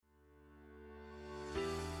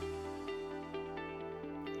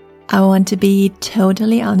I want to be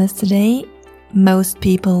totally honest today. Most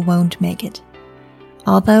people won't make it.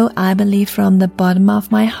 Although I believe from the bottom of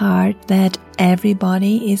my heart that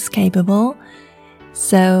everybody is capable.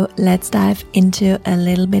 So let's dive into a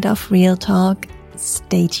little bit of real talk.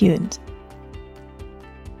 Stay tuned.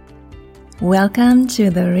 Welcome to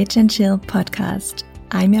the Rich and Chill podcast.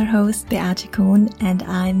 I'm your host Beate Kohn and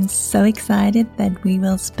I'm so excited that we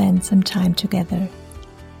will spend some time together.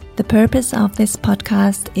 The purpose of this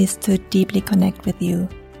podcast is to deeply connect with you.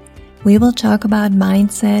 We will talk about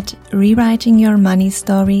mindset, rewriting your money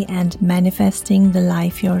story, and manifesting the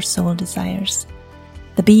life your soul desires.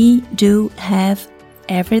 The be, do, have,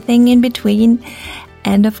 everything in between,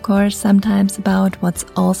 and of course sometimes about what's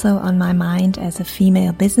also on my mind as a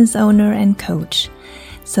female business owner and coach,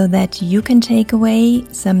 so that you can take away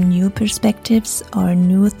some new perspectives or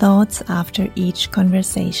new thoughts after each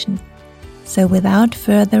conversation. So without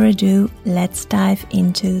further ado, let's dive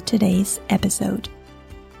into today's episode.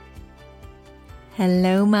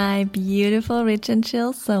 Hello, my beautiful Rich and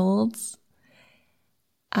Chill souls.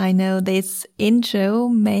 I know this intro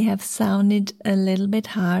may have sounded a little bit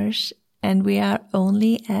harsh, and we are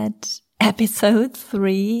only at episode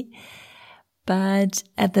 3, but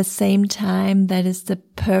at the same time, that is the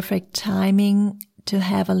perfect timing to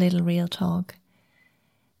have a little real talk.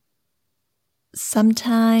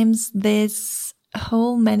 Sometimes this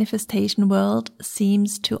whole manifestation world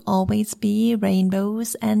seems to always be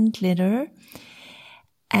rainbows and glitter.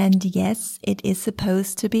 And yes, it is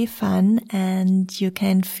supposed to be fun and you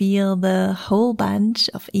can feel the whole bunch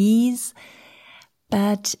of ease.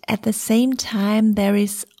 But at the same time, there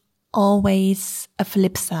is always a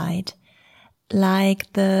flip side,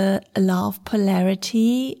 like the law of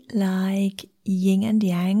polarity, like yin and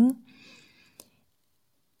yang.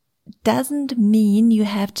 Doesn't mean you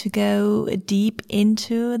have to go deep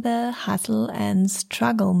into the hustle and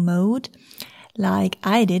struggle mode like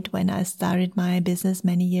I did when I started my business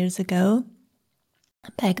many years ago.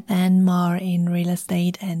 Back then more in real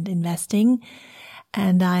estate and investing,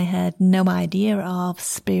 and I had no idea of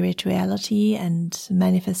spirituality and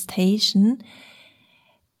manifestation.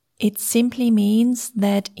 It simply means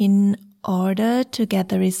that in order to get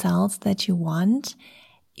the results that you want,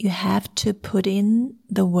 you have to put in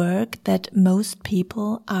the work that most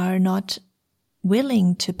people are not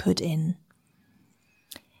willing to put in.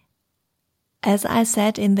 As I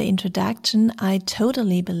said in the introduction, I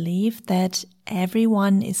totally believe that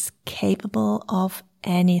everyone is capable of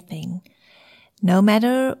anything. No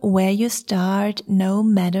matter where you start, no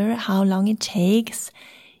matter how long it takes,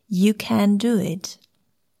 you can do it.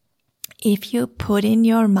 If you put in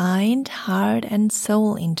your mind, heart and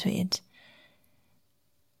soul into it.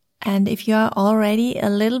 And if you are already a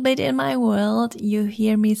little bit in my world, you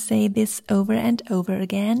hear me say this over and over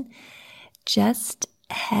again. Just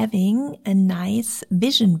having a nice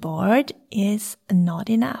vision board is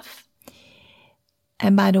not enough.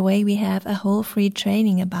 And by the way, we have a whole free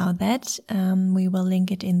training about that. We will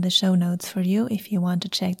link it in the show notes for you. If you want to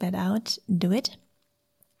check that out, do it.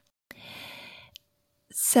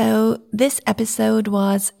 So this episode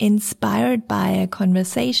was inspired by a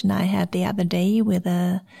conversation I had the other day with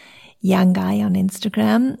a young guy on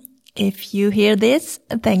Instagram. If you hear this,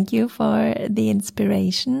 thank you for the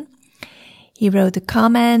inspiration. He wrote a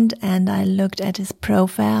comment and I looked at his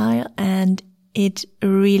profile and it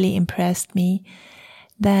really impressed me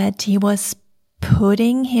that he was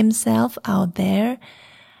putting himself out there.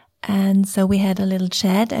 And so we had a little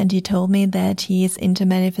chat and he told me that he is into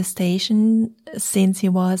manifestation since he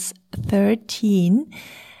was 13,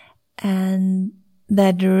 and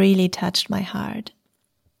that really touched my heart.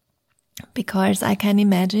 Because I can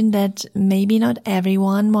imagine that maybe not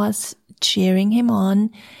everyone was cheering him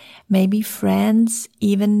on, maybe friends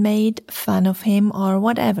even made fun of him or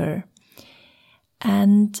whatever.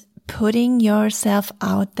 And putting yourself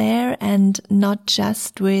out there, and not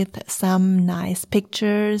just with some nice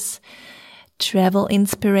pictures, travel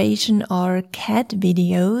inspiration or cat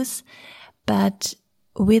videos, but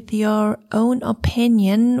with your own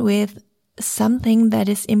opinion, with something that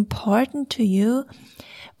is important to you,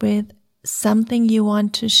 with something you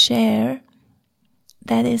want to share,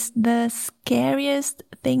 that is the scariest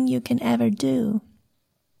thing you can ever do.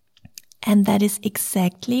 And that is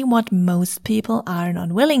exactly what most people are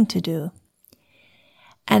not willing to do.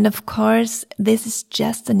 And of course, this is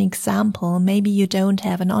just an example. Maybe you don't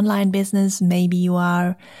have an online business. Maybe you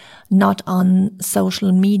are not on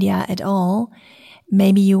social media at all.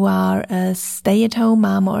 Maybe you are a stay-at-home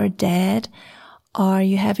mom or dad, or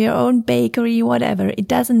you have your own bakery, whatever. It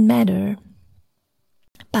doesn't matter.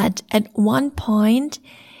 But at one point,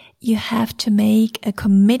 you have to make a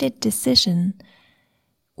committed decision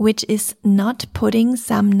which is not putting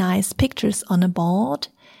some nice pictures on a board.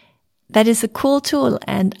 That is a cool tool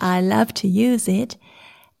and I love to use it.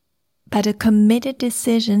 But a committed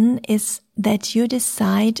decision is that you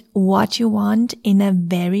decide what you want in a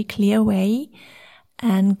very clear way.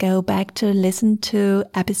 And go back to listen to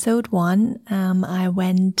episode 1. I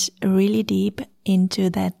went really deep into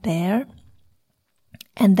that there.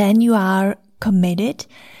 And then you are committed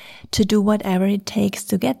to do whatever it takes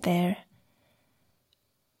to get there.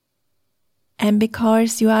 And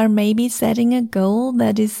because you are maybe setting a goal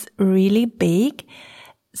that is really big,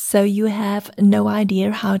 so you have no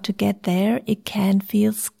idea how to get there, it can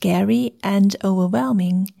feel scary and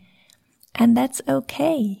overwhelming. And that's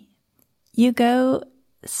okay. You go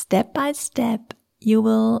step by step. You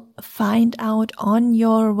will find out on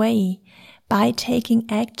your way by taking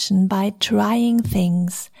action, by trying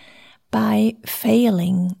things, by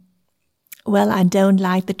failing. Well, I don't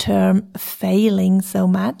like the term failing so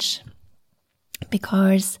much,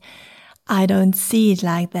 because I don't see it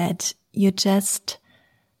like that. You just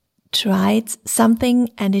tried something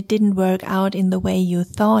and it didn't work out in the way you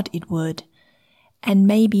thought it would. And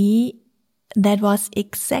maybe that was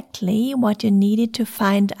exactly what you needed to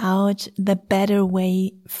find out the better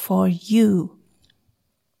way for you.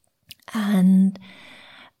 And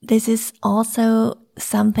this is also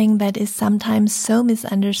something that is sometimes so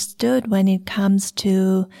misunderstood when it comes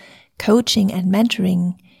to coaching and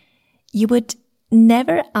mentoring. You would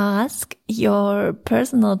never ask your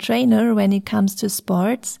personal trainer when it comes to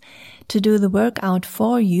sports to do the workout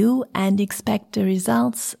for you and expect the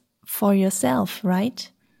results for yourself,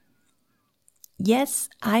 right? Yes,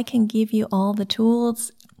 I can give you all the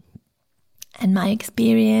tools and my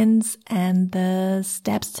experience and the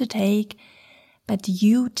steps to take, but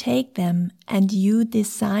you take them and you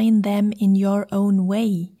design them in your own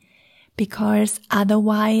way, because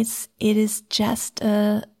otherwise it is just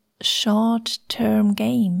a short-term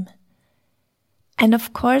game. And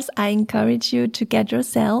of course, I encourage you to get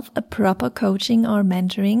yourself a proper coaching or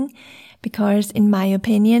mentoring, because in my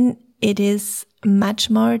opinion, it is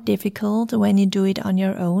much more difficult when you do it on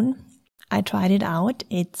your own. I tried it out.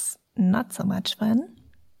 It's not so much fun,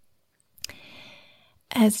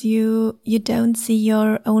 as you don't see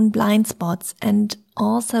your own blind spots, and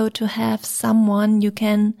also to have someone you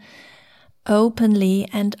can openly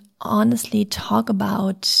and honestly talk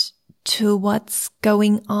about to what's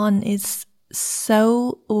going on is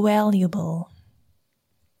so valuable.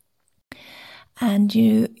 And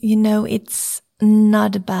you know, it's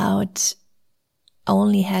not about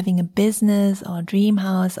only having a business or a dream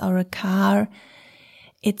house or a car.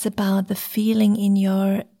 It's about the feeling in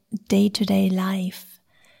your day-to-day life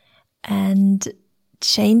and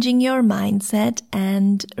changing your mindset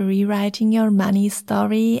and rewriting your money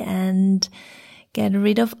story and get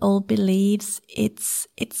rid of old beliefs. It's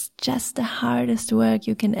just the hardest work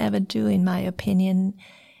you can ever do, in my opinion.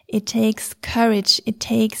 It takes courage, it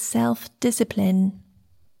takes self-discipline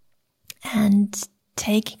and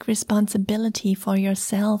taking responsibility for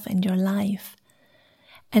yourself and your life.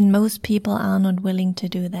 And most people are not willing to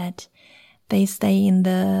do that. They stay in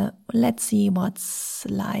the let's see what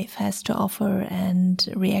life has to offer and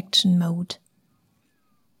reaction mode.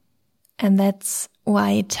 And that's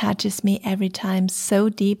why it touches me every time so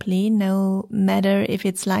deeply, no matter if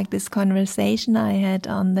it's like this conversation I had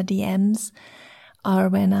on the DMs or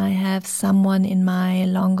when I have someone in my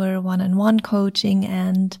longer one-on-one coaching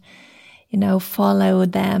and, you know, follow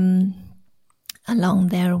them along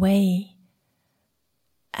their way.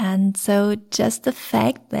 And so just the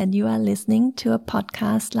fact that you are listening to a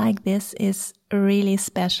podcast like this is really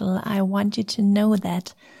special. I want you to know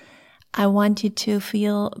that. I want you to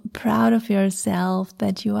feel proud of yourself,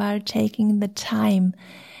 that you are taking the time,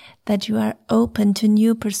 that you are open to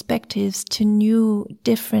new perspectives, to new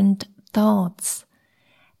different thoughts.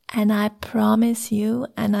 And I promise you,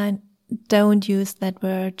 and I don't use that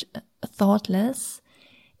word thoughtless,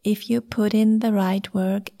 if you put in the right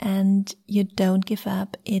work and you don't give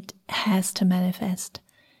up, it has to manifest,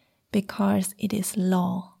 because it is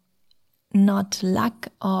law, not luck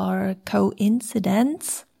or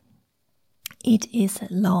coincidence. It is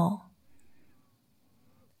law.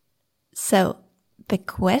 So the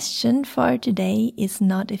question for today is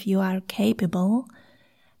not if you are capable.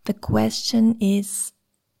 The question is,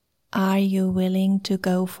 are you willing to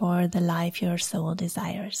go for the life your soul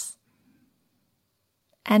desires?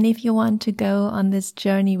 And if you want to go on this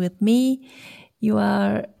journey with me, you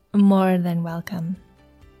are more than welcome.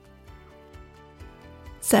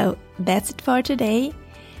 So that's it for today.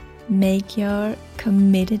 Make your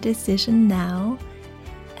committed decision now.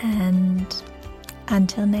 And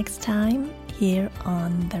until next time, here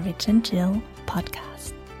on the Rich and Jill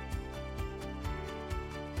podcast.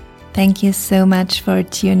 Thank you so much for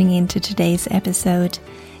tuning into today's episode.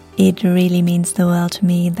 It really means the world to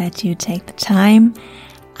me that you take the time.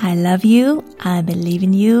 I love you. I believe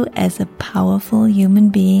in you as a powerful human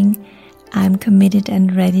being. I'm committed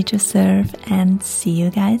and ready to serve, and see you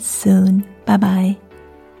guys soon. Bye bye.